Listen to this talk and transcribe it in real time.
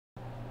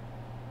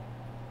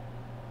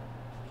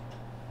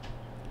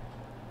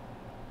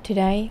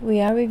Today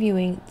we are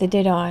reviewing the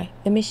Deadeye,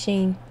 the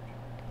machine,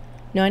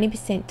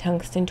 90%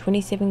 tungsten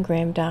 27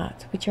 gram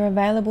darts, which are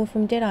available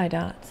from Deadeye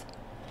Darts.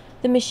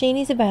 The machine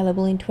is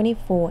available in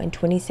 24 and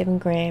 27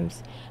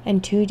 grams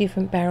and 2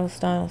 different barrel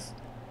styles.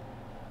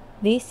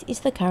 This is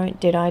the current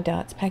Deadeye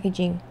Darts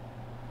packaging.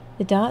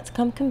 The darts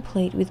come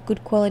complete with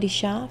good quality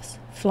shafts,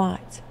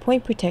 flights,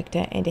 point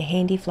protector and a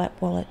handy flap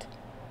wallet.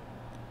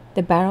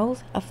 The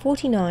barrels are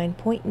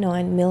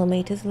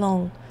 49.9mm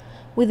long,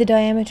 with a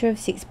diameter of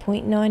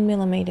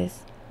 6.9mm.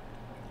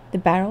 The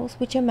barrels,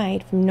 which are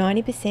made from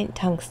 90%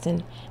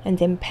 tungsten and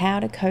then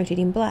powder coated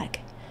in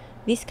black,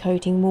 this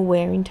coating will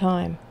wear in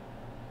time.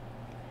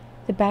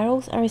 The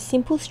barrels are a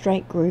simple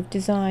straight groove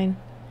design.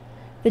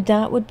 The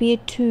dart would be a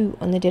 2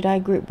 on the Deadeye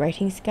Grip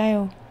Rating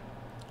Scale.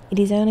 It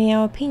is only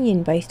our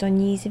opinion based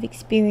on years of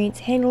experience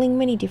handling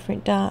many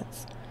different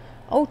darts.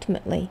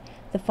 Ultimately,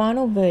 the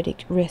final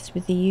verdict rests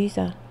with the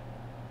user.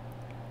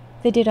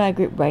 The Deadeye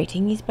Grip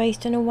Rating is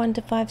based on a 1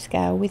 to 5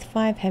 scale, with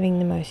 5 having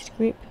the most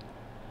grip.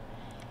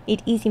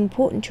 It is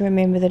important to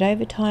remember that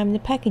over time the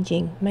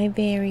packaging may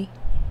vary.